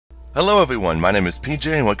Hello everyone, my name is PJ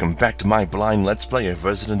and welcome back to my blind Let's Play of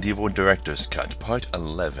Resident Evil Director's Cut, Part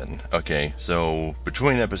 11. Okay, so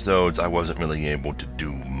between episodes I wasn't really able to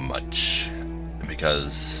do much,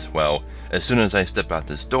 because, well, as soon as I step out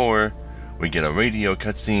this door, we get a radio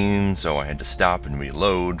cutscene, so I had to stop and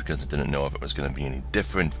reload because I didn't know if it was going to be any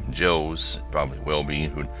different from Joe's. It probably will be,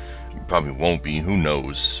 probably won't be, who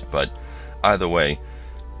knows, but either way,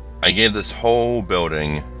 I gave this whole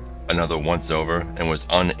building another once over and was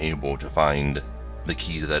unable to find the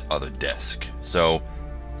key to that other desk. So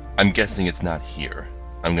I'm guessing it's not here.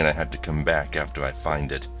 I'm gonna have to come back after I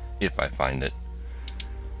find it, if I find it.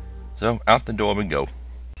 So out the door we go.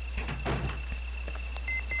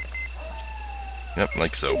 Yep,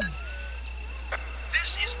 like so.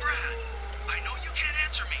 This is Brad. I know you can't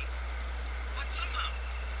answer me, but somehow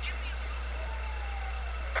give me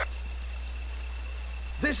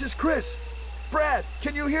a... This is Chris. Brad,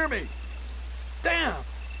 can you hear me? Damn!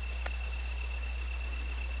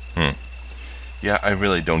 Yeah, I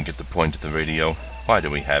really don't get the point of the radio. Why do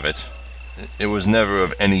we have it? It was never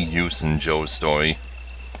of any use in Joe's story.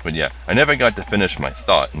 But yeah, I never got to finish my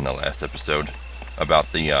thought in the last episode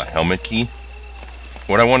about the helmet key.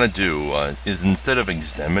 What I want to do is, instead of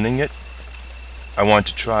examining it, I want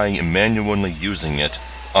to try manually using it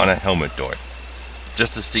on a helmet door.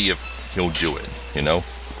 Just to see if he'll do it, you know?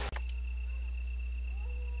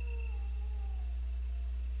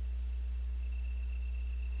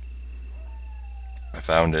 I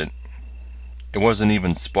found it. It wasn't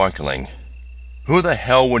even sparkling. Who the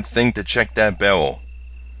hell would think to check that barrel?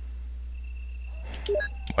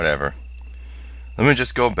 Whatever. Let me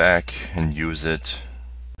just go back and use it.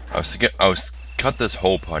 I was cut this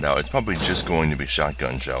whole part out. It's probably just going to be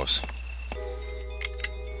shotgun shells.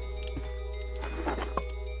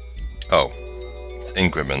 Oh, it's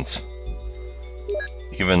ink ribbons.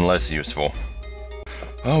 Even less useful.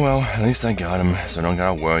 Oh well, at least I got him, so I don't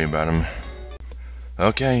gotta worry about him.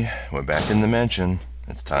 Okay, we're back in the mansion.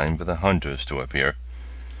 It's time for the hunters to appear.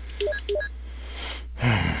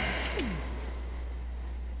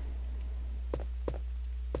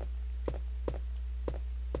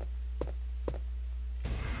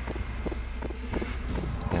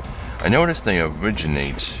 I noticed they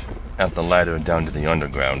originate at the ladder down to the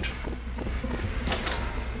underground,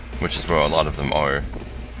 which is where a lot of them are.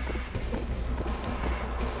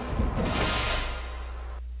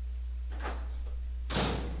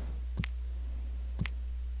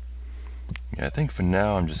 I think for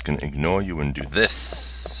now I'm just gonna ignore you and do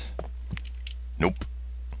this. Nope.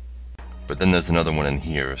 But then there's another one in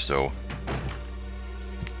here, so...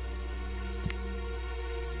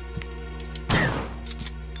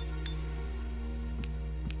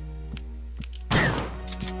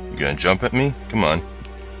 You gonna jump at me? Come on.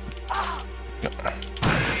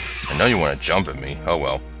 I know you wanna jump at me. Oh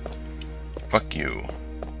well. Fuck you.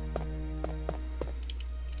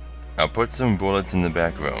 I'll put some bullets in the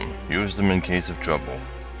back room. Use them in case of trouble.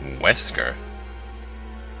 Wesker?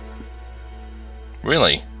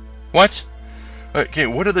 Really? What? Okay,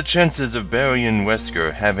 what are the chances of Barry and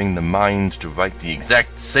Wesker having the mind to write the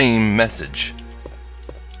exact same message?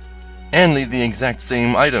 And leave the exact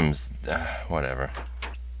same items? Whatever.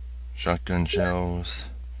 Shotgun shells.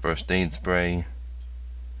 First aid spray.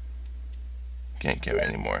 Can't carry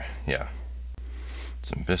anymore. Yeah.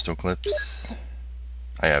 Some pistol clips.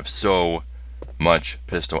 I have so much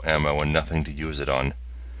pistol ammo and nothing to use it on.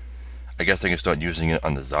 I guess I can start using it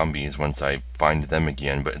on the zombies once I find them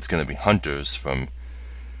again, but it's gonna be hunters from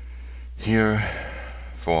here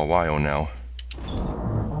for a while now.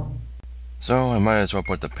 So I might as well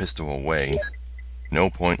put the pistol away.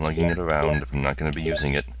 No point lugging it around if I'm not gonna be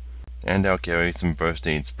using it. And I'll carry some first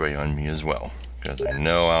aid spray on me as well, because I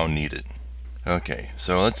know I'll need it. Okay,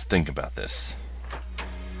 so let's think about this.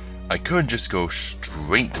 I could just go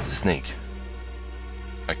straight to the snake.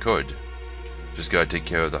 I could. Just gotta take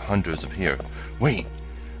care of the hunters up here. Wait!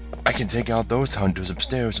 I can take out those hunters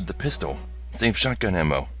upstairs with the pistol. Save shotgun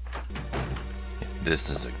ammo. This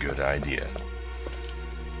is a good idea,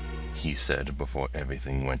 he said before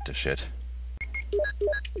everything went to shit.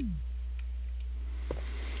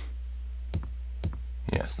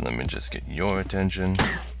 Yes, let me just get your attention.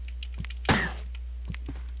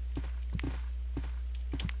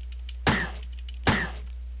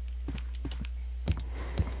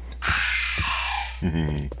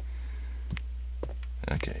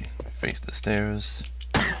 Okay, face the stairs.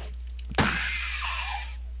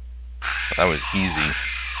 That was easy.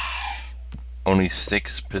 Only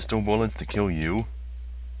 6 pistol bullets to kill you?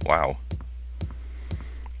 Wow.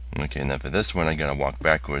 Okay, now for this one I gotta walk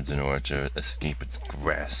backwards in order to escape its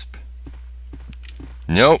grasp.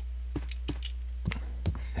 Nope!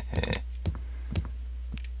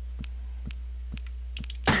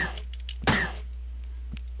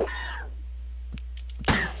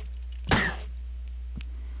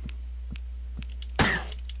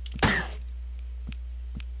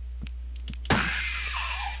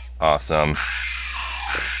 Awesome.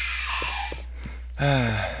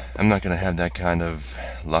 I'm not gonna have that kind of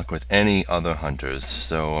luck with any other hunters,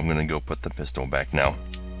 so I'm gonna go put the pistol back now.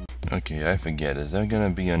 Okay, I forget. Is there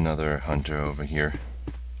gonna be another hunter over here?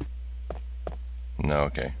 No,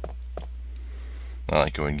 okay. Not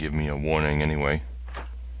like it would give me a warning anyway.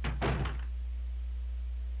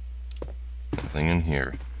 Nothing in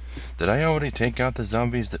here. Did I already take out the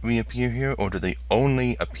zombies that reappear here, or do they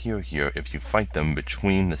only appear here if you fight them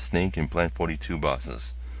between the Snake and Plant 42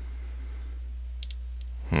 bosses?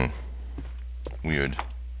 Weird.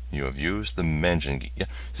 You have used the mansion key. Yeah,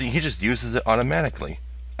 see, he just uses it automatically.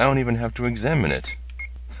 I don't even have to examine it.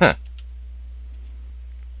 Huh.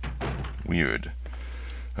 Weird.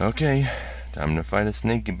 Okay, time to fight a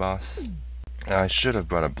snaky boss. I should have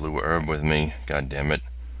brought a blue herb with me. God damn it.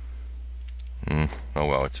 Oh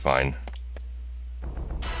well, it's fine.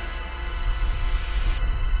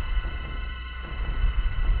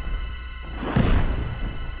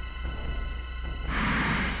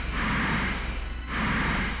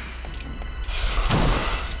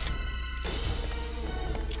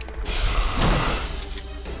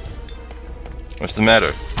 What's the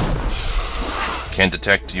matter? Can't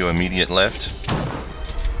detect your immediate left?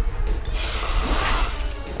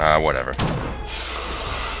 Whatever.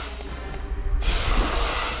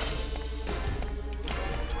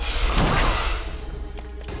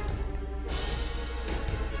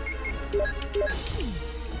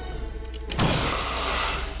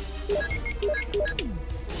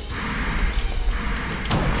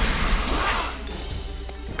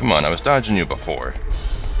 Come on, I was dodging you before.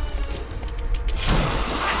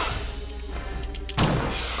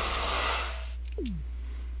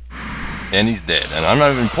 And he's dead, and I'm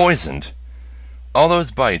not even poisoned. All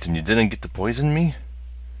those bites and you didn't get to poison me?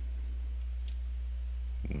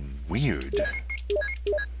 Weird.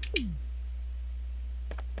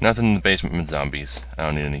 Nothing in the basement with zombies. I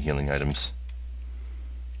don't need any healing items.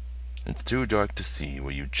 It's too dark to see.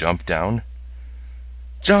 Will you jump down?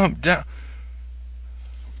 Jump down!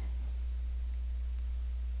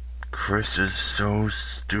 Chris is so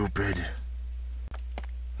stupid.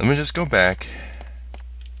 Let me just go back.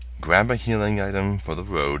 Grab a healing item for the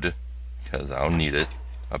road, because I'll need it,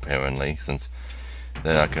 apparently, since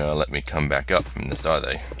they're not gonna let me come back up from this, are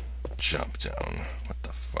they? Jump down. What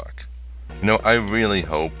the fuck? You know, I really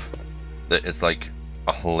hope that it's like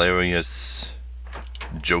a hilarious,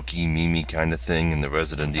 jokey, memey kind of thing in the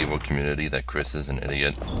Resident Evil community that Chris is an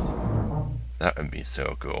idiot. That would be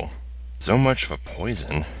so cool. So much for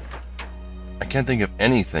poison. I can't think of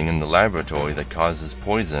anything in the laboratory that causes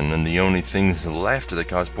poison, and the only things left that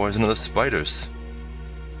cause poison are the spiders.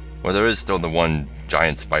 Well, there is still the one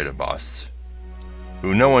giant spider boss,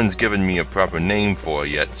 who no one's given me a proper name for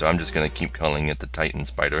yet, so I'm just gonna keep calling it the Titan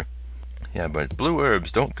Spider. Yeah, but blue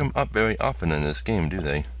herbs don't come up very often in this game, do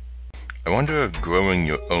they? I wonder if growing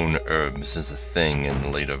your own herbs is a thing in the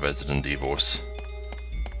later Resident Evils.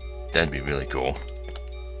 That'd be really cool.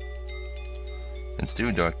 It's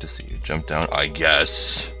too dark to see you. Jump down, I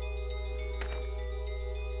guess.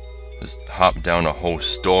 Just hop down a whole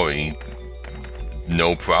story.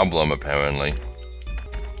 No problem, apparently.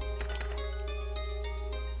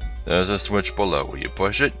 There's a switch below. Will you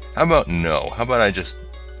push it? How about no? How about I just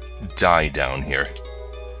die down here?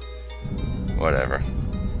 Whatever.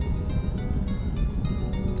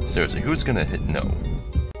 Seriously, who's gonna hit no?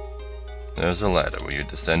 There's a ladder. Will you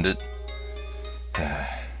descend it?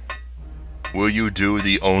 Will you do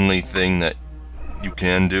the only thing that you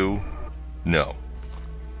can do? No.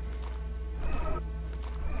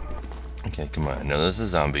 Okay, come on. Now there's a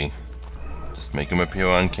zombie. Just make him appear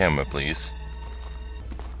on camera, please.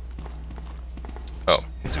 Oh,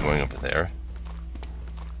 he's going over there.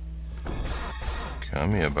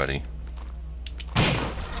 Come here, buddy.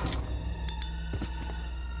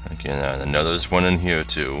 Okay, now there's one in here,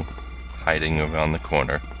 too. Hiding around the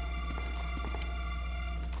corner.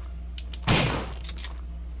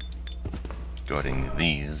 Guarding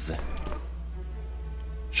these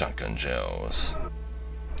shotgun shells.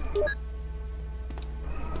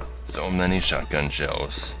 So many shotgun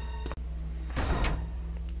shells.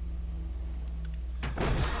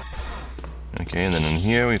 Okay, and then in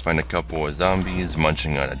here we find a couple of zombies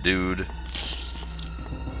munching on a dude.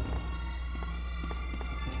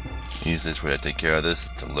 Easiest way to take care of this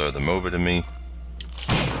is to lure them over to me.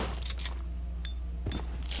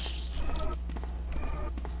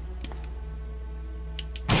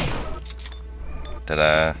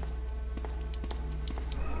 Ta-da!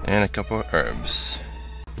 And a couple of herbs.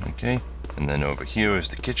 Okay, and then over here is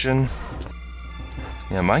the kitchen.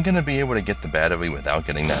 Yeah, am I gonna be able to get the battery without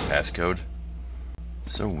getting that passcode?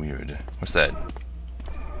 So weird. What's that?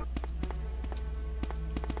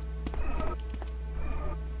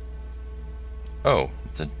 Oh,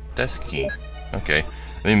 it's a desk key. Okay,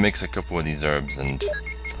 let me mix a couple of these herbs and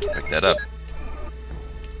pick that up.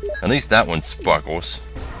 At least that one sparkles.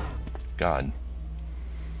 God.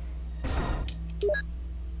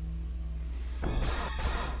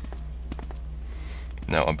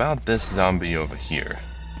 Now about this zombie over here.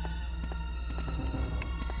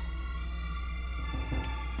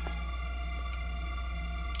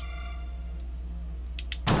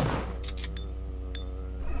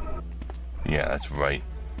 Yeah, that's right.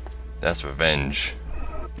 That's revenge.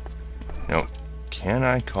 Now, can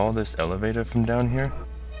I call this elevator from down here?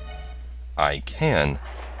 I can.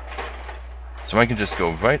 So I can just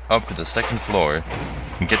go right up to the second floor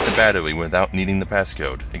and get the battery without needing the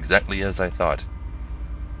passcode, exactly as I thought.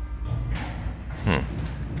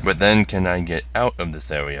 But then can I get out of this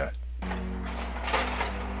area?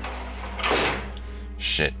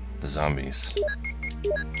 Shit, the zombies.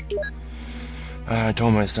 I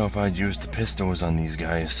told myself I'd use the pistols on these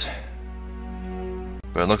guys.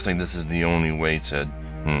 But it looks like this is the only way to...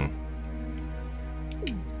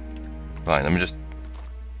 Fine, let me just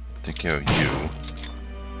take care of you.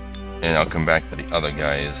 And I'll come back for the other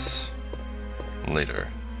guys later.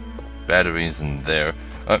 Batteries in there.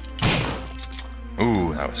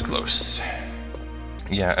 Ooh, that was close.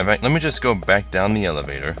 Yeah, in fact, let me just go back down the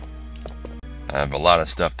elevator. I have a lot of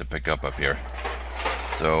stuff to pick up here.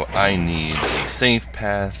 So I need a safe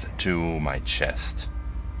path to my chest.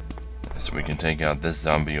 So we can take out this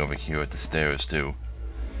zombie over here at the stairs too.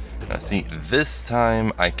 Now see, this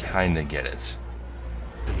time I kinda get it.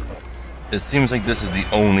 It seems like this is the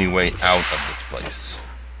only way out of this place.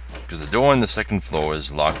 Because the door on the second floor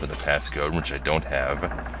is locked with a passcode, which I don't have,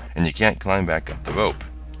 and you can't climb back up the rope.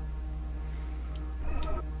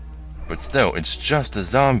 But still, it's just a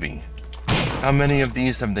zombie. How many of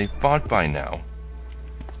these have they fought by now?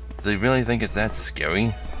 Do they really think it's that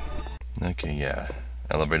scary? Okay, yeah.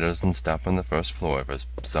 Elevator doesn't stop on the first floor for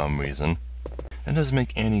some reason. That doesn't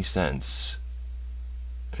make any sense.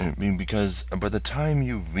 I mean, because by the time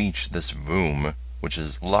you reach this room, which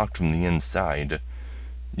is locked from the inside,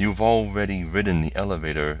 you've already ridden the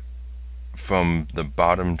elevator from the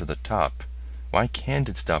bottom to the top. Why can't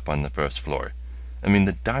it stop on the first floor? I mean,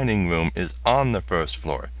 the dining room is on the first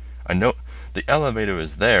floor. I know the elevator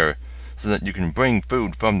is there so that you can bring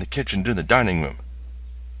food from the kitchen to the dining room.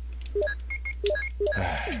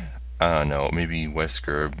 I don't know, maybe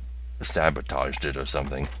Wesker sabotaged it or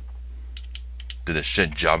something. Did a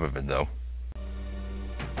shit job of it though.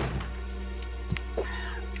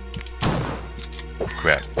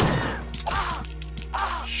 Crap.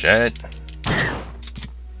 Shit.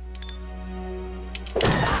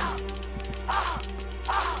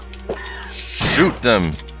 Shoot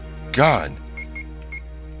them! God!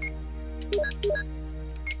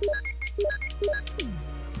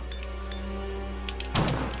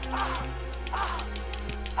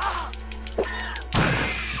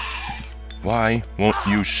 Why won't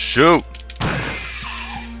you shoot?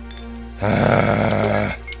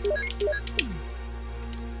 I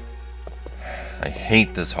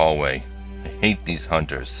hate this hallway. I hate these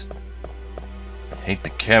hunters. I hate the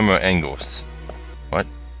camera angles. What?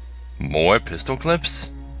 More pistol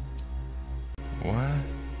clips? What?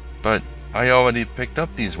 But I already picked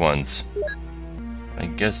up these ones. I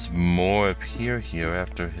guess more appear here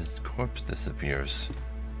after his corpse disappears.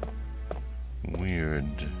 Weird.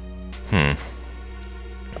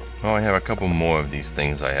 Well, I have a couple more of these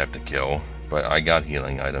things I have to kill, but I got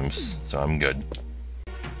healing items, so I'm good.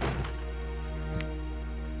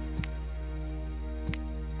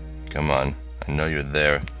 Come on, I know you're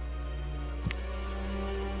there.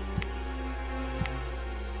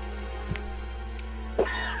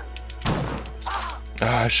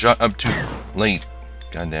 Ah, I shot up too late.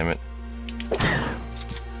 God damn it.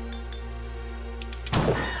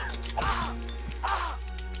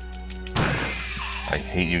 I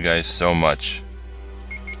hate you guys so much.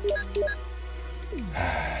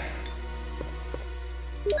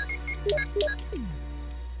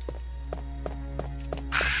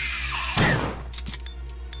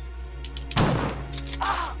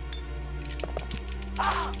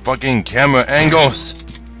 Fucking camera angles!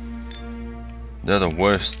 They're the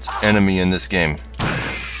worst enemy in this game.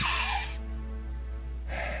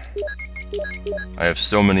 I have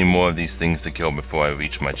so many more of these things to kill before I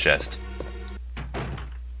reach my chest.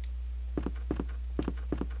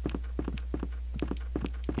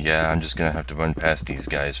 Yeah, I'm just gonna have to run past these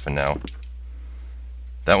guys for now.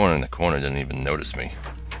 That one in the corner didn't even notice me.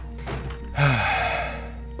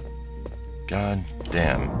 God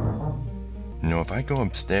damn. You know, if I go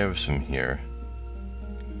upstairs from here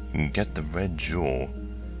and get the red jewel,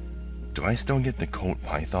 do I still get the Colt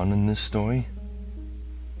Python in this story?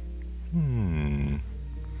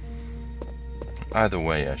 Either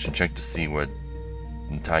way, I should check to see what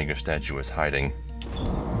the tiger statue is hiding.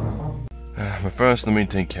 But first, let me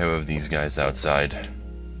take care of these guys outside.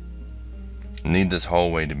 Need this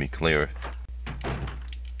hallway to be clear.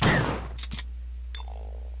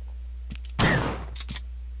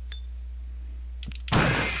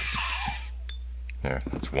 There,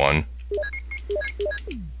 that's one.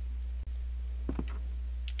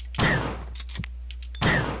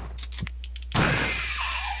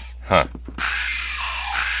 Huh.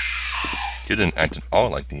 You didn't act at all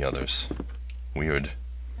like the others. Weird.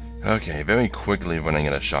 Okay, very quickly running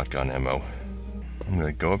out of shotgun ammo. I'm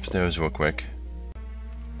gonna go upstairs real quick.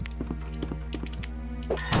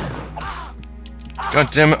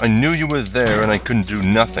 God damn it, I knew you were there and I couldn't do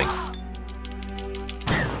nothing.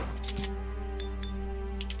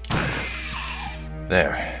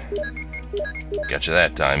 There. Gotcha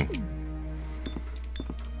that time.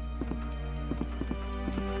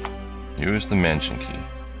 Use the mansion key.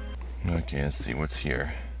 Okay, let's see what's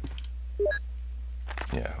here.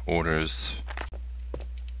 Yeah, orders.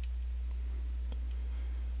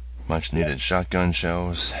 Much needed shotgun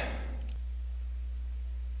shells.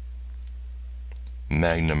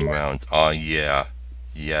 Magnum rounds. Oh yeah.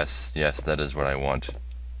 Yes, yes, that is what I want.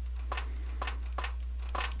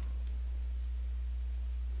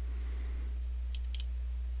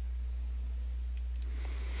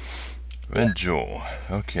 Red jewel.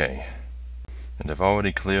 Okay. And I've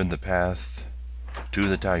already cleared the path to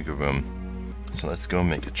the tiger room. So let's go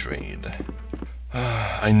make a trade.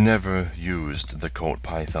 I never used the Colt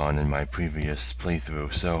Python in my previous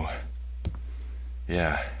playthrough, so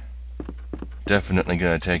yeah. Definitely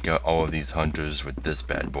gonna take out all of these hunters with this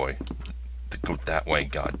bad boy. To go that way,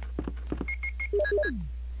 God.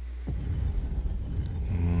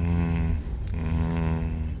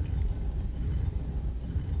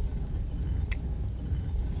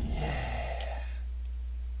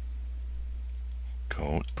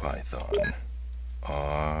 Colt Python.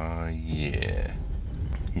 Aw, yeah.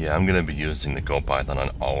 Yeah, I'm gonna be using the Colt Python on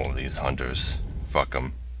all of these hunters. Fuck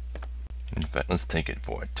them. In fact, let's take it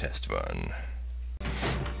for a test run.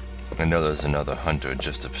 I know there's another hunter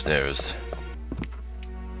just upstairs.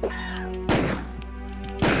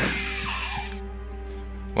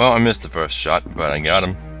 Well, I missed the first shot, but I got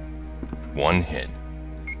him. One hit.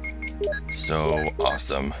 So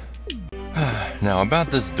awesome. Now about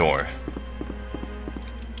this door.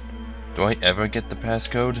 Do I ever get the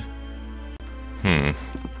passcode?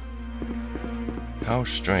 How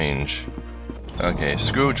strange. Okay,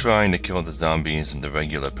 screw trying to kill the zombies with the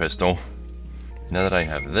regular pistol. Now that I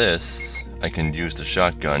have this, I can use the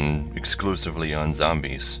shotgun exclusively on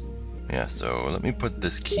zombies. Yeah, so let me put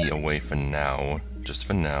this key away for now. Just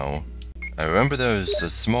for now. I remember there's a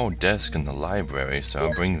small desk in the library, so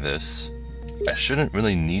I'll bring this. I shouldn't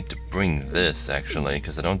really need to bring this, actually,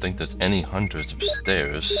 because I don't think there's any hunters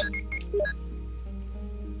upstairs.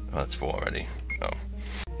 Oh, that's full already. Oh.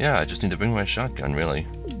 Yeah, I just need to bring my shotgun, really.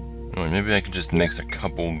 Oh, and maybe I could just mix a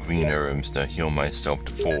couple green herbs to heal myself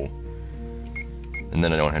to full. And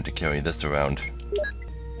then I don't have to carry this around.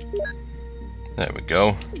 There we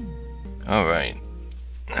go. Alright.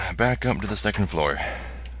 Back up to the second floor.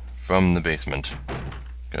 From the basement.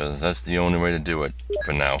 Because that's the only way to do it,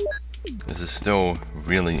 for now. This is still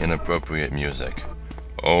really inappropriate music.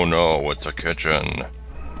 Oh no, it's a kitchen.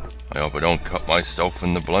 I hope I don't cut myself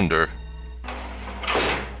in the blender.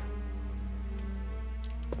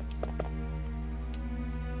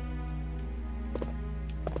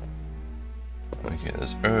 Okay,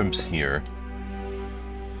 there's herbs here.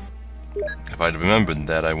 If I'd remembered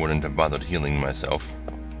that, I wouldn't have bothered healing myself.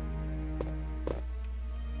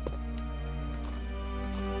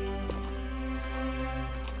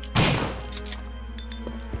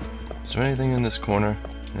 Is there anything in this corner?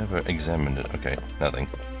 Never examined it. Okay, nothing.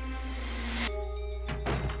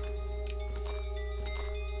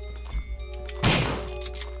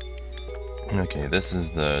 Okay, this is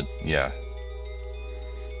the... yeah.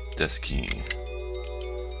 This key.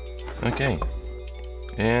 Okay.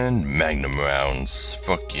 And magnum rounds.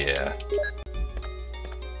 Fuck yeah.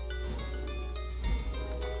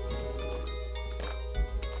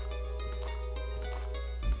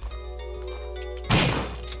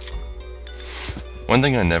 One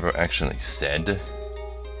thing I never actually said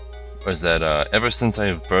was that ever since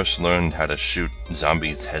I first learned how to shoot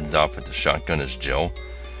zombies' heads off with the shotgun as Jill,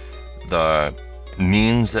 the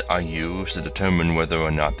means that I use to determine whether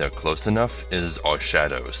or not they're close enough are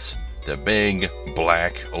shadows. They're big,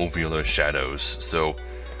 black, ovular shadows, so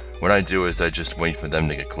what I do is I just wait for them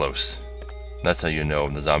to get close. That's how you know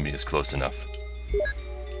the zombie is close enough.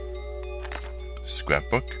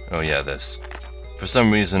 Scrapbook? Oh yeah, this. For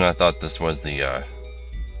some reason I thought this was the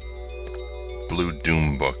Blue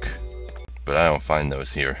Doom book, but I don't find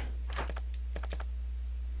those here.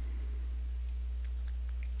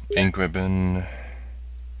 Ink ribbon.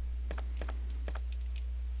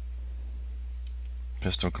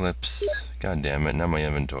 Pistol clips. God damn it, now my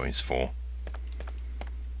inventory's full.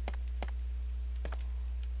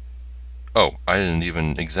 Oh, I didn't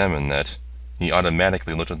even examine that. He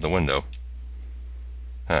automatically looked at the window.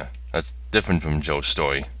 Huh, that's different from Joe's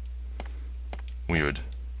story. Weird.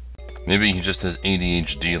 Maybe he just has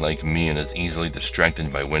ADHD like me and is easily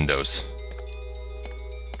distracted by windows.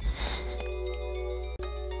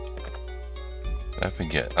 I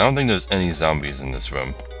forget. I don't think there's any zombies in this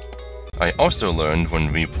room. I also learned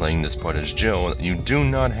when replaying this part as Jill that you do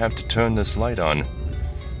not have to turn this light on.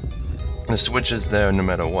 The switch is there no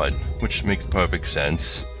matter what, which makes perfect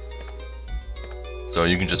sense. So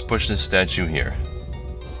you can just push this statue here.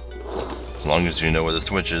 As long as you know where the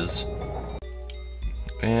switch is.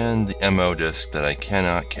 And the ammo disc that I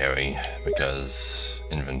cannot carry because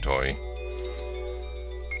inventory.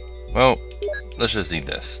 Well, let's just eat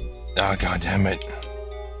this. Ah, god damn it.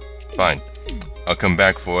 Fine. I'll come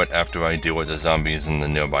back for it after I deal with the zombies in the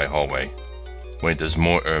nearby hallway. Wait, there's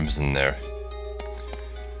more herbs in there.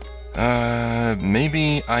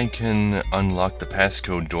 Maybe I can unlock the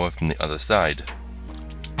passcode door from the other side.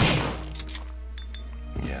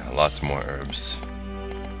 Yeah, lots more herbs.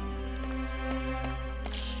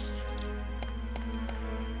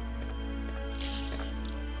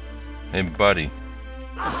 Hey, buddy.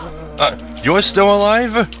 You're still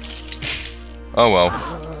alive? Oh well.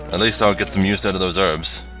 At least I'll get some use out of those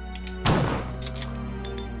herbs.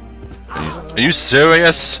 Are you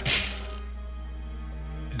serious?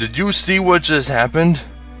 Did you see what just happened?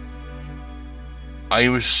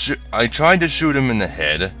 I tried to shoot him in the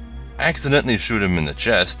head, accidentally shoot him in the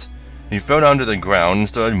chest. He fell down to the ground and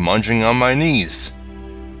started munching on my knees.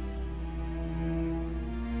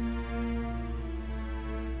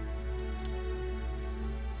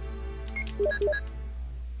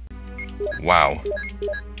 Wow.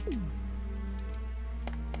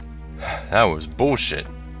 That was bullshit.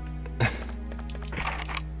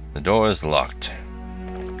 The door is locked.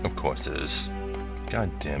 Of course it is. God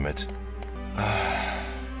damn it.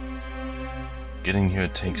 Getting here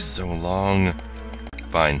takes so long.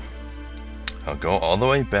 Fine. I'll go all the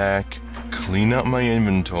way back, clean out my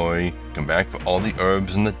inventory, come back for all the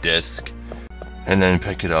herbs and the disc, and then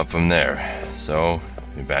pick it up from there. So,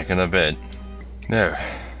 be back in a bit. There.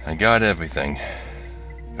 I got everything.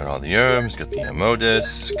 Got all the herbs, got the ammo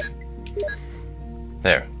disc.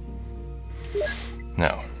 There.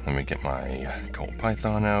 Now, let me get my Colt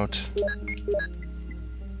Python out.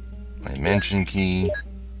 My mansion key.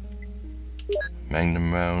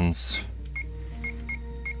 Magnum rounds.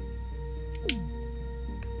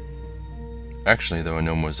 Actually, there are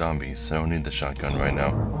no more zombies, so I don't need the shotgun right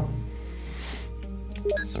now.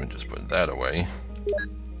 So let me just put that away.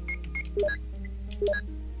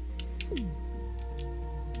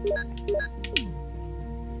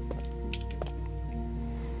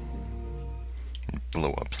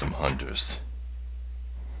 Blow up some hunters.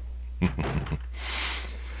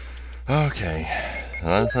 Okay,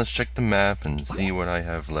 let's check the map and see what I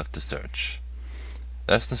have left to search.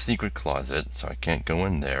 That's the secret closet, so I can't go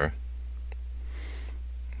in there.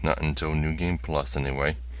 Not until New Game Plus,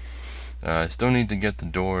 anyway. I still need to get the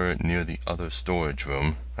door near the other storage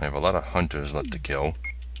room. I have a lot of hunters left to kill.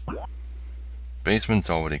 Basement's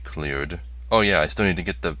already cleared. Oh yeah, I still need to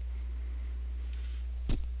get the...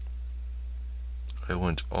 I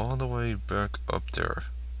went all the way back up there.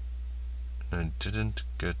 And I didn't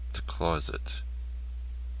get the closet.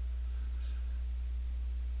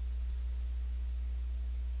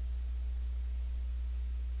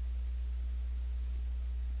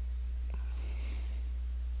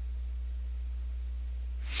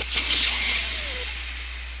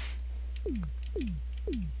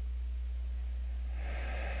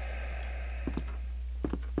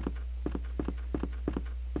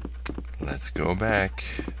 Let's go back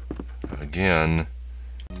again.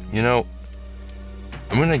 You know,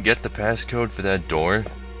 I'm gonna get the passcode for that door,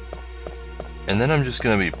 and then I'm just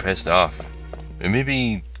gonna be pissed off. And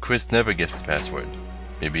maybe Chris never gets the password.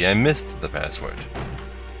 Maybe I missed the password.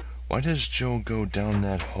 Why does Joe go down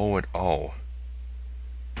that hole at all?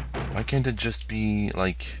 Why can't it just be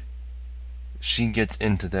like she gets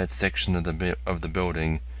into that section of the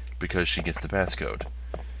building because she gets the passcode?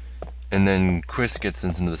 And then Chris gets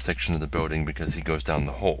into the section of the building because he goes down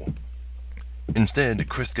the hole. Instead,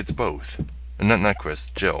 Chris gets both. Not Chris,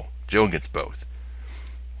 Jill. Jill gets both.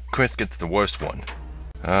 Chris gets the worst one.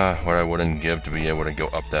 What I wouldn't give to be able to go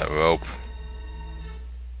up that rope.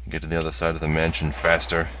 Get to the other side of the mansion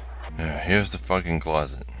faster. Here's the fucking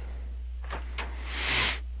closet.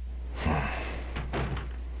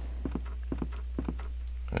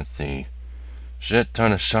 Let's see. Shit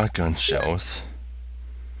ton of shotgun shells.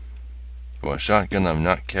 For a shotgun I'm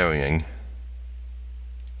not carrying.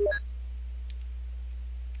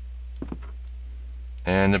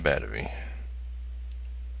 And a battery.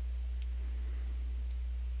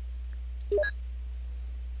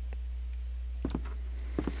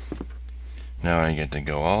 Now I get to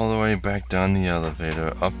go all the way back down the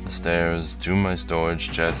elevator, up the stairs, to my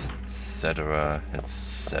storage chest, etc.,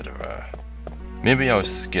 etc. Maybe I'll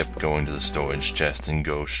skip going to the storage chest and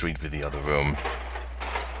go straight for the other room.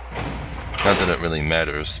 Not that it really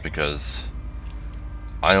matters, because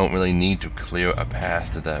I don't really need to clear a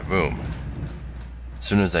path to that room. As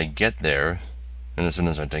soon as I get there, and as soon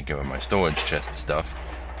as I take care of my storage chest stuff,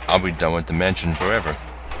 I'll be done with the mansion forever.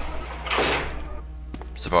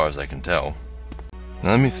 So far as I can tell.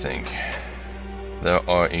 Now let me think. There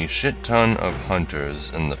are a shit ton of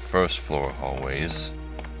hunters in the first floor hallways,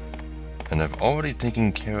 and I've already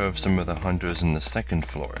taken care of some of the hunters in the second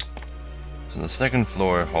floor. So the second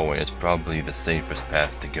floor hallway is probably the safest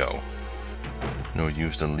path to go. It'll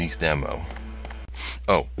use the least ammo.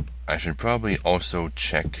 Oh, I should probably also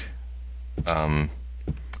check,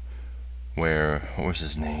 where, what was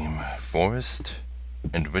his name? Forrest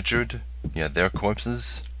and Richard? Yeah, their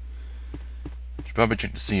corpses. Should probably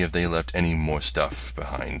check to see if they left any more stuff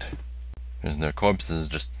behind. Because their corpses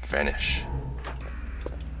just vanish.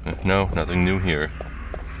 No, nothing new here.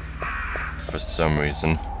 For some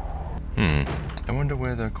reason. I wonder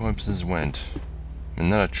where their corpses went. And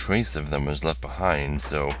not a trace of them was left behind,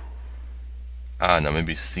 so... no,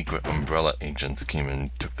 maybe secret Umbrella agents came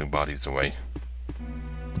and took the bodies away.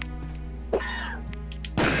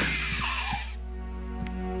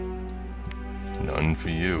 None for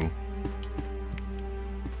you.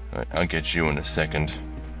 Alright, I'll get you in a second.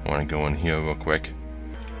 I want to go in here real quick.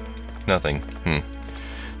 Nothing.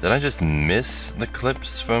 Did I just miss the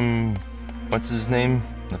clips from... what's his name?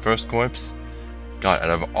 The first corpse? God, out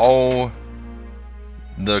of all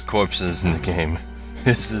the corpses in the game,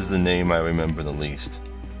 this is the name I remember the least.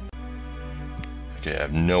 Okay, I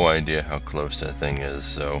have no idea how close that thing is,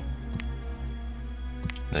 so...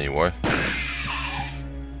 there you are.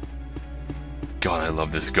 God, I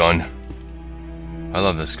love this gun. I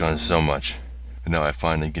love this gun so much. And now I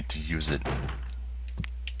finally get to use it.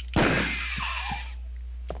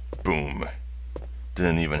 Boom.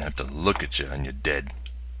 Didn't even have to look at you and you're dead.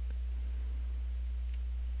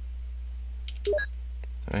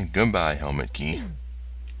 Alright, goodbye, helmet key.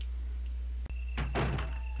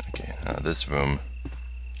 Okay, now this room.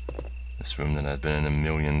 This room that I've been in a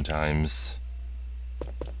million times.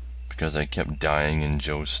 Because I kept dying in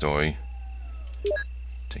Joe's story.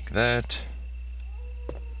 Take that.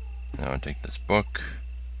 Now I'll take this book.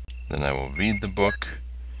 Then I will read the book.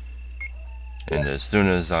 And as soon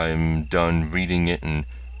as I'm done reading it and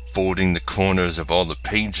folding the corners of all the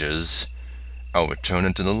pages, I'll return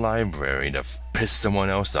it to the library to piss someone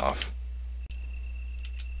else off.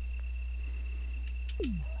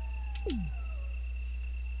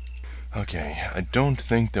 Okay, I don't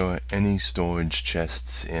think there are any storage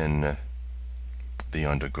chests in the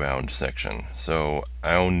underground section, so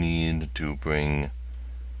I'll need to bring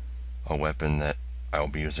a weapon that I'll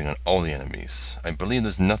be using on all the enemies. I believe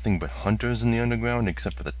there's nothing but hunters in the underground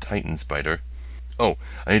except for the Titan Spider. Oh,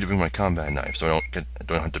 I need to bring my combat knife so I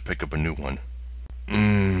don't have to pick up a new one.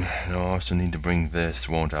 I'll also need to bring this,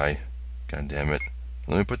 won't I? God damn it.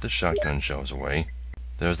 Let me put the shotgun shells away.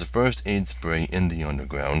 There's a first aid spray in the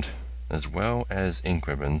underground, as well as ink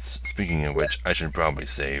ribbons. Speaking of which, I should probably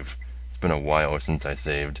save. It's been a while since I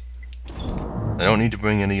saved. I don't need to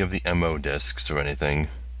bring any of the MO discs or anything.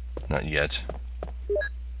 Not yet.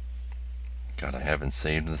 God, I haven't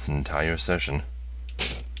saved this entire session.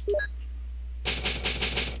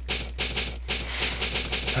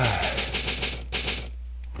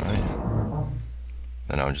 Alright.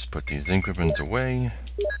 Then I'll just put these ink ribbons away.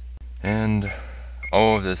 And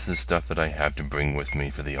all of this is stuff that I have to bring with me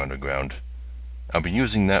for the underground. I'll be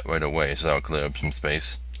using that right away, so that'll clear up some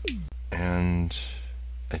space. And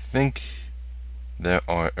I think there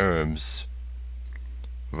are herbs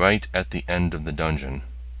right at the end of the dungeon.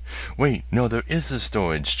 Wait, no, there is a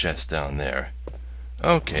storage chest down there.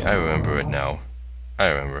 Okay, I remember it now. I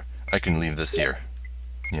remember. I can leave this here.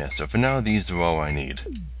 Yeah, so for now, these are all I need.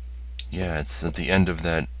 Yeah, it's at the end of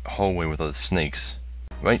that hallway with all the snakes.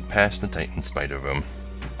 Right past the Titan Spider room.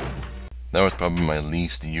 That was probably my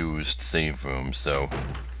least used save room, so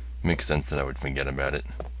Makes sense that I would forget about it.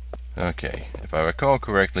 Okay, if I recall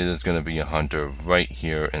correctly, there's going to be a hunter right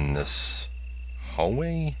here in this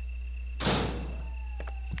hallway?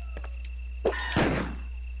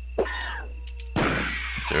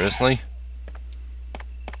 Seriously?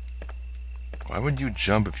 Why would you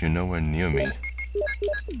jump if you're nowhere near me?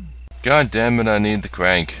 God damn it, I need the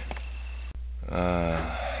crank.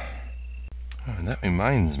 Oh, that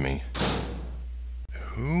reminds me.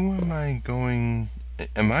 Who am I going...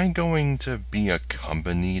 Am I going to be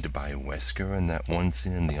accompanied by Wesker in that one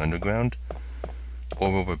scene in the underground?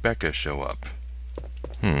 Or will Rebecca show up?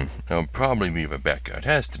 It'll probably be Rebecca. It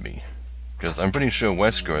has to be. Because I'm pretty sure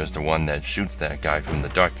Wesker is the one that shoots that guy from the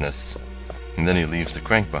darkness. And then he leaves the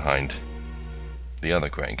crank behind. The other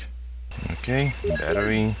crank. Okay,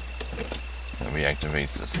 battery. That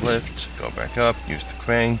reactivates this lift. Go back up, use the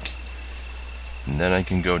crank. And then I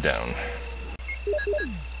can go down.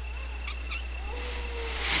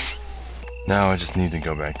 Now I just need to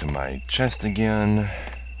go back to my chest again.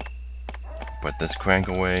 Put this crank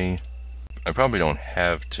away. I probably don't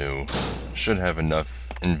have to. Should have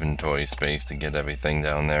enough inventory space to get everything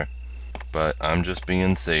down there. But I'm just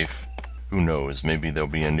being safe. Who knows, maybe there'll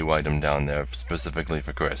be a new item down there specifically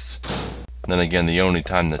for Chris. Then again, the only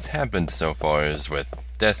time that's happened so far is with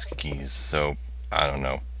desk keys, so I don't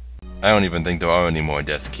know. I don't even think there are any more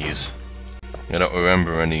desk keys. I don't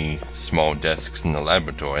remember any small desks in the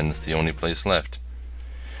laboratory, and it's the only place left.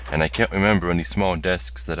 And I can't remember any small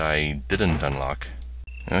desks that I didn't unlock.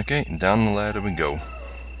 Okay, down the ladder we go.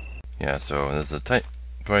 Yeah, so there's a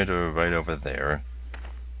typewriter right over there.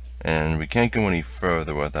 And we can't go any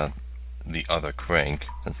further without the other crank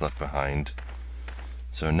that's left behind.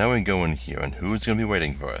 So now we go in here, and who's going to be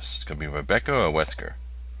waiting for us? It's going to be Rebecca or Wesker?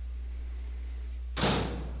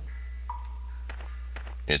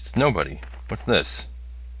 It's nobody. What's this?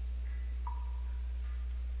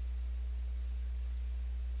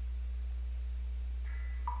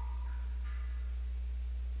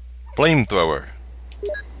 Flamethrower.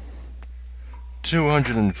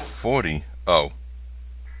 240. Oh.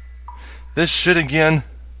 This shit again?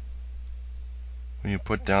 Will you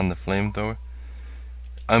put down the flamethrower?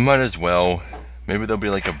 I might as well. Maybe there'll be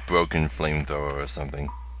like a broken flamethrower or something.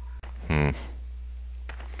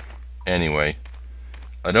 Anyway.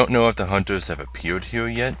 I don't know if the hunters have appeared here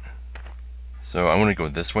yet. So I'm gonna go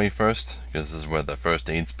this way first, because this is where the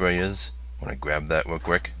first aid spray is. I wanna grab that real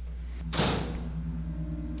quick.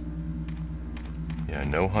 Yeah,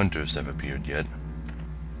 no hunters have appeared yet.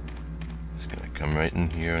 Just gonna come right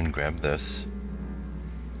in here and grab this.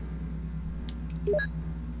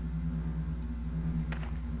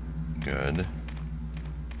 Good.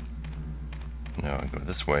 Now I'll go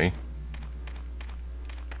this way.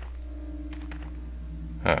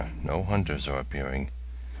 Huh, no hunters are appearing.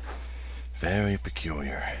 Very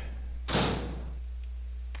peculiar.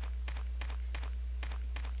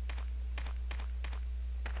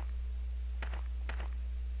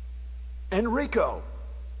 Enrico!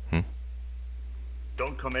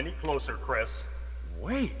 Don't come any closer, Chris.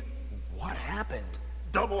 Wait, what happened?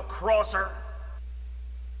 Double crosser!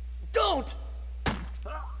 Don't!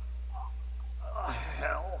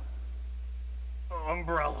 Hell.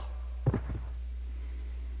 Umbrella.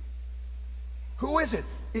 Who is it?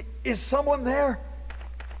 Is someone there?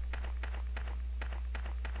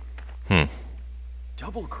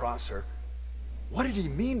 Double crosser? What did he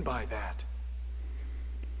mean by that?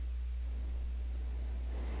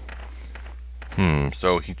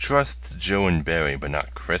 So he trusts Joe and Barry, but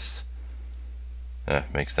not Chris?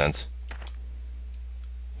 Makes sense.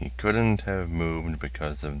 He couldn't have moved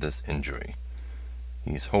because of this injury.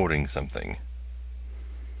 He's holding something.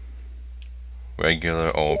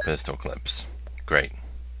 Regular old pistol clips. Great.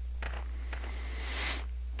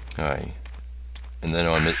 Alright. And then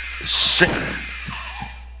on it. Shit!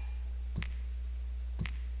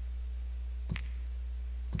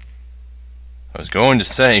 I was going to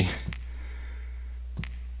say.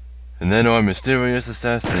 And then our mysterious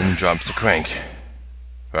assassin drops a crank.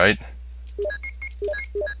 Right?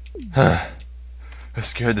 That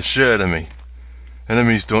scared the shit out of me.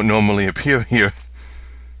 Enemies don't normally appear here.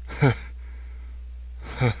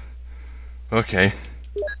 Okay.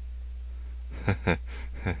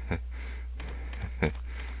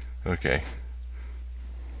 Okay.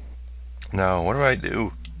 Now, what do I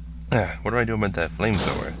do? What do I do about that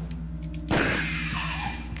flamethrower?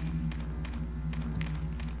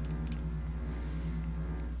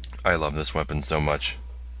 I love this weapon so much.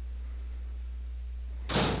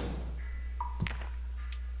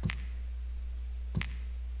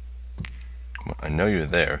 Well, I know you're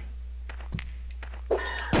there.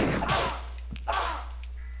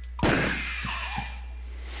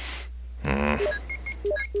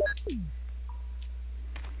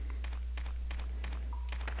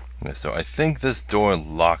 So I think this door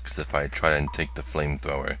locks if I try and take the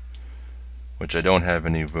flamethrower, which I don't have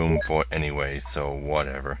any room for anyway, so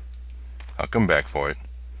whatever. I'll come back for it.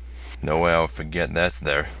 No way I'll forget that's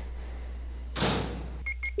there.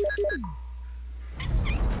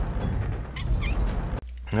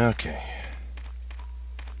 Okay.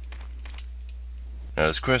 Now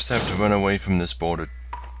does Chris have to run away from this border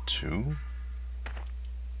too?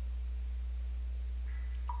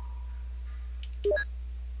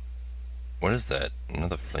 What is that?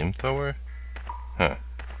 Another flamethrower? Huh.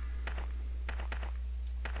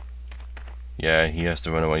 Yeah, he has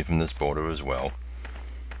to run away from this border as well.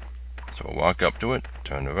 So we'll walk up to it,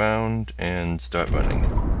 turn around, and start running.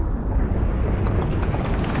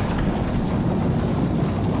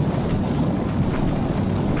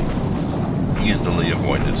 Easily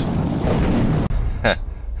avoided.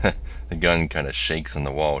 The gun kind of shakes on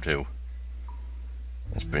the wall too.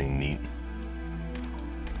 That's pretty neat.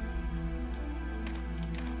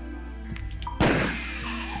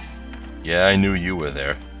 Yeah, I knew you were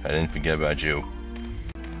there. I didn't forget about you.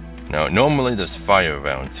 Now, normally there's fire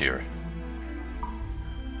rounds here.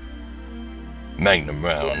 Magnum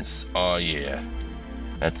rounds. Oh yeah.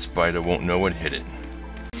 That spider won't know what hit it.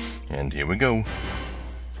 And here we go.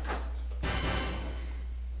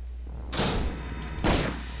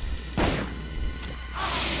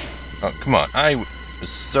 Oh, come on. I was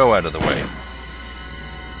so out of the way.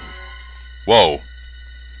 Whoa.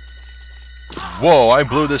 Whoa, I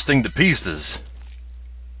blew this thing to pieces.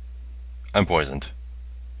 I'm poisoned.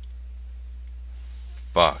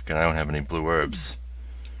 Fuck, and I don't have any blue herbs.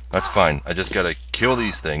 That's fine. I just gotta kill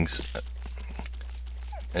these things.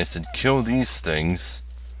 I said kill these things.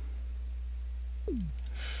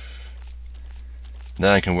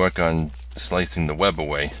 Then I can work on slicing the web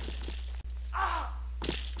away.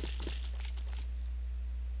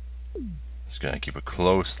 Just gotta keep a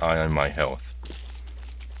close eye on my health.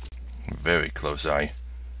 Very close eye.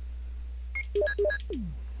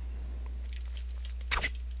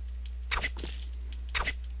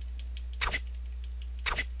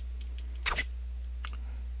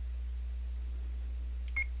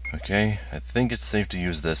 Okay, I think it's safe to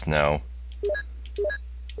use this now.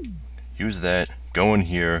 Use that, go in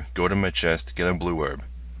here, go to my chest, get a blue herb.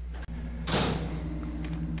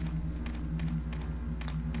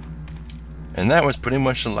 And that was pretty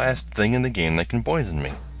much the last thing in the game that can poison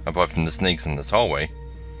me, apart from the snakes in this hallway.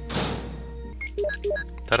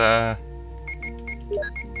 Ta-da!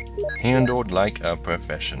 Handled like a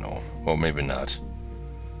professional. Well, maybe not.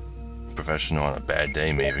 Professional on a bad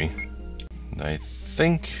day, maybe. I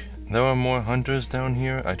think there are more hunters down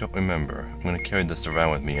here. I don't remember. I'm gonna carry this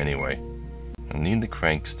around with me anyway. I need the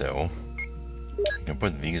crank still. I can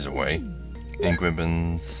put these away. Ink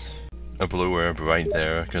ribbons. A blue herb right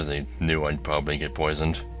there, because they knew I'd probably get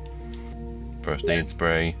poisoned. First aid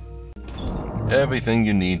spray. Everything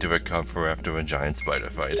you need to recover after a giant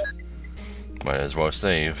spider fight. Might as well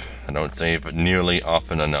save. I don't save nearly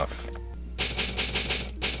often enough.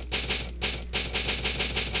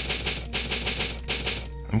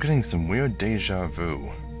 I'm getting some weird deja vu.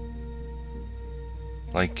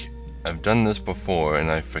 Like, I've done this before and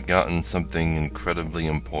I've forgotten something incredibly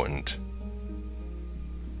important.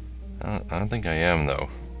 I don't think I am though,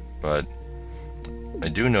 but I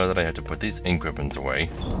do know that I have to put these ink ribbons away.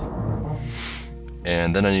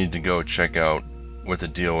 And then I need to go check out what the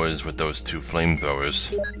deal is with those two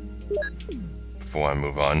flamethrowers before I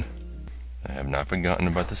move on. I have not forgotten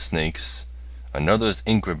about the snakes. I know there's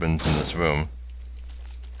ink ribbons in this room.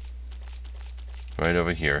 Right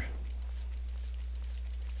over here.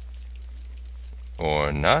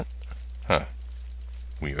 Or not? Huh.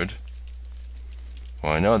 Weird.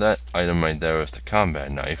 Well, I know that item right there is the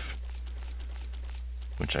combat knife,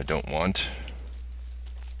 which I don't want.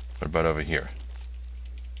 What about over here?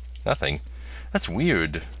 Nothing. That's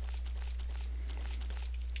weird.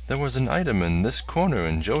 There was an item in this corner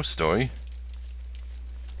in Joe's story.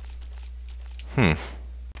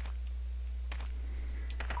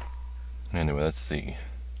 Anyway, let's see.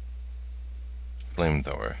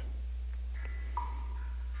 Flamethrower.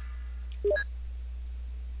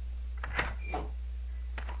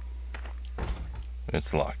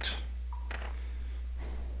 It's locked.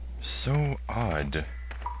 So odd.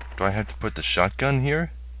 Do I have to put the shotgun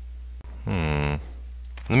here? Let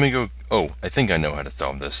me go... Oh, I think I know how to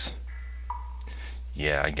solve this.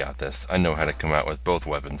 Yeah, I got this. I know how to come out with both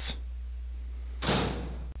weapons.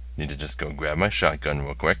 Need to just go grab my shotgun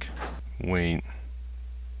real quick. Wait.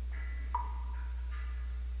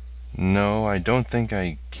 No, I don't think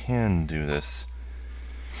I can do this.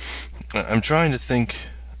 I'm trying to think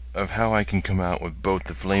of how I can come out with both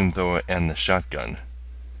the flamethrower and the shotgun.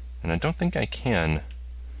 And I don't think I can.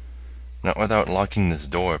 Not without locking this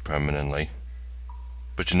door permanently.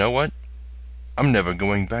 But you know what? I'm never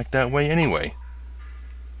going back that way anyway.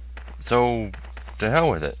 So, to hell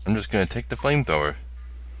with it. I'm just gonna take the flamethrower.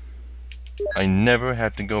 I never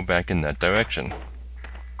have to go back in that direction.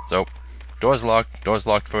 So, door's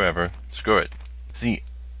locked forever. Screw it. See,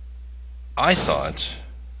 I thought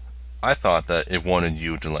that it wanted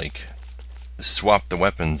you to, like, swap the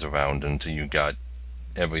weapons around until you got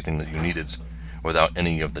everything that you needed without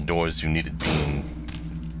any of the doors you needed being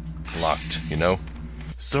locked, you know?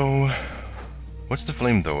 So, what's the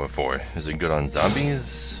flamethrower for? Is it good on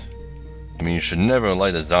zombies? I mean, you should never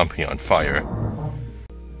light a zombie on fire.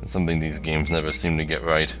 It's something these games never seem to get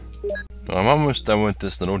right. Well, I'm almost done with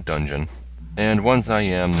this little dungeon, and once I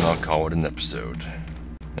am, I'll call it an episode.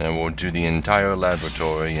 And we'll do the entire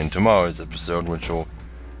laboratory in tomorrow's episode, which will,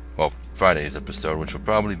 well, Friday's episode, which will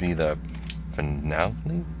probably be the finale?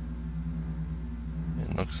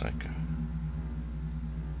 It looks like...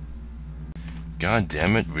 God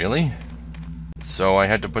damn it, really? So I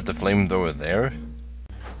had to put the flamethrower there?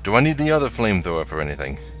 Do I need the other flamethrower for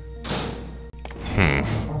anything?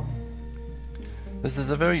 This is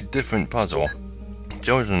a very different puzzle.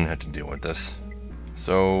 Jordan had to deal with this.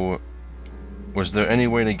 So... was there any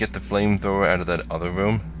way to get the flamethrower out of that other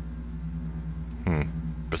room?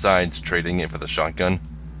 Besides trading it for the shotgun?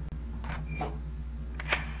 I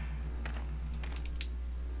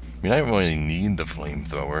mean, I don't really need the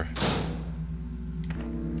flamethrower.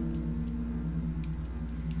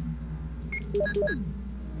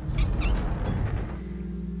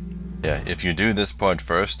 Yeah, if you do this part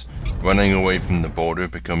first, running away from the boulder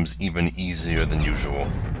becomes even easier than usual.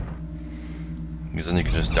 Because then you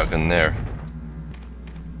can just duck in there.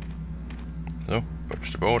 So,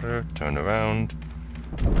 approach the boulder, turn around,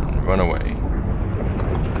 and run away.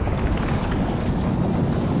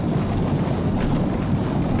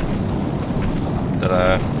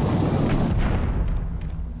 Ta-da!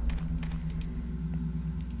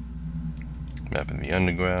 Map in the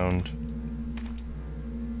underground.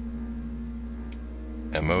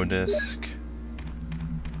 Ammo disc.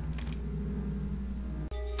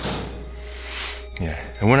 Yeah,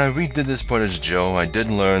 and when I redid this part as Joe, I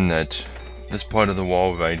did learn that this part of the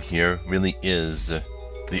wall right here really is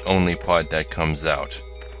the only part that comes out.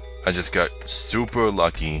 I just got super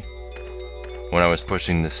lucky when I was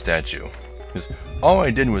pushing this statue. Because all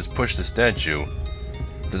I did was push the statue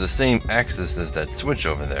to the same axis as that switch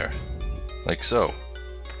over there. Like so.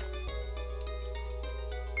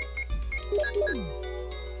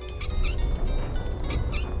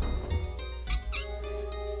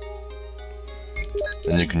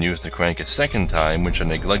 Then you can use the crank a second time, which I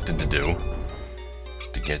neglected to do,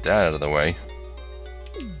 to get that out of the way.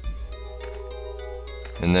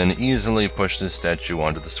 And then easily push this statue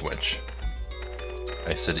onto the switch.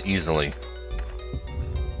 I said easily.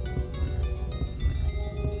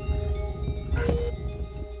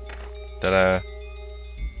 Ta-da!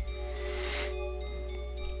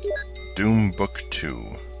 Doom Book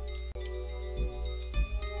 2.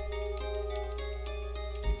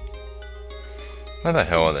 Why the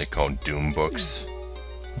hell are they called Doom Books?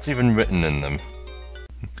 What's even written in them?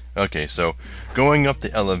 Okay, so going up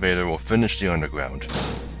the elevator will finish the underground.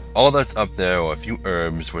 All that's up there are a few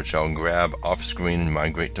herbs which I'll grab off screen and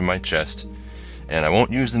migrate to my chest. And I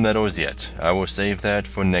won't use the metals yet. I will save that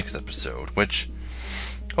for next episode, which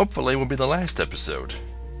hopefully will be the last episode.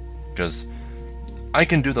 Because I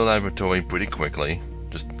can do the laboratory pretty quickly.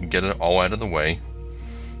 Just get it all out of the way.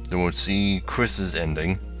 Then we'll see Chris's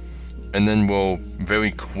ending. And then we'll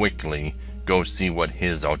very quickly go see what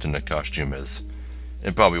his alternate costume is.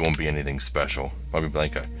 It probably won't be anything special. Probably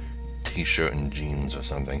like a t-shirt and jeans or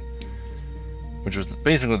something. Which was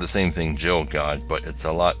basically the same thing Jill got, but it's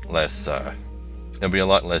a lot less, it'll be a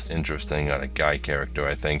lot less interesting on a guy character,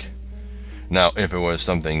 I think. Now, if it was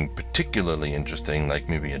something particularly interesting, like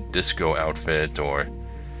maybe a disco outfit, or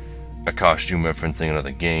a costume referencing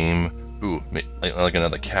another game, ooh, like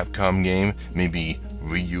another Capcom game, maybe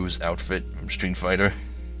Ryu's outfit from Street Fighter.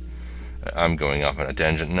 I'm going off on a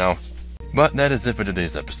tangent now. But that is it for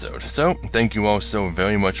today's episode. So, thank you all so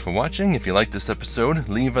very much for watching. If you liked this episode,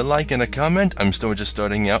 leave a like and a comment. I'm still just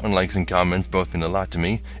starting out, and likes and comments both mean a lot to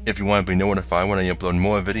me. If you want to be notified when I upload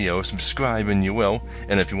more videos, subscribe and you will.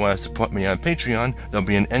 And if you want to support me on Patreon, there'll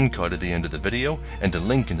be an end card at the end of the video, and a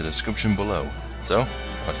link in the description below. So,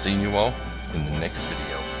 I'll see you all in the next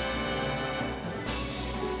video.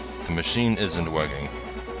 The machine isn't working.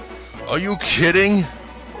 Are you kidding?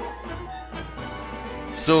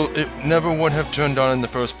 So it never would have turned on in the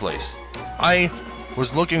first place. I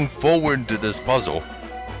was looking forward to this puzzle,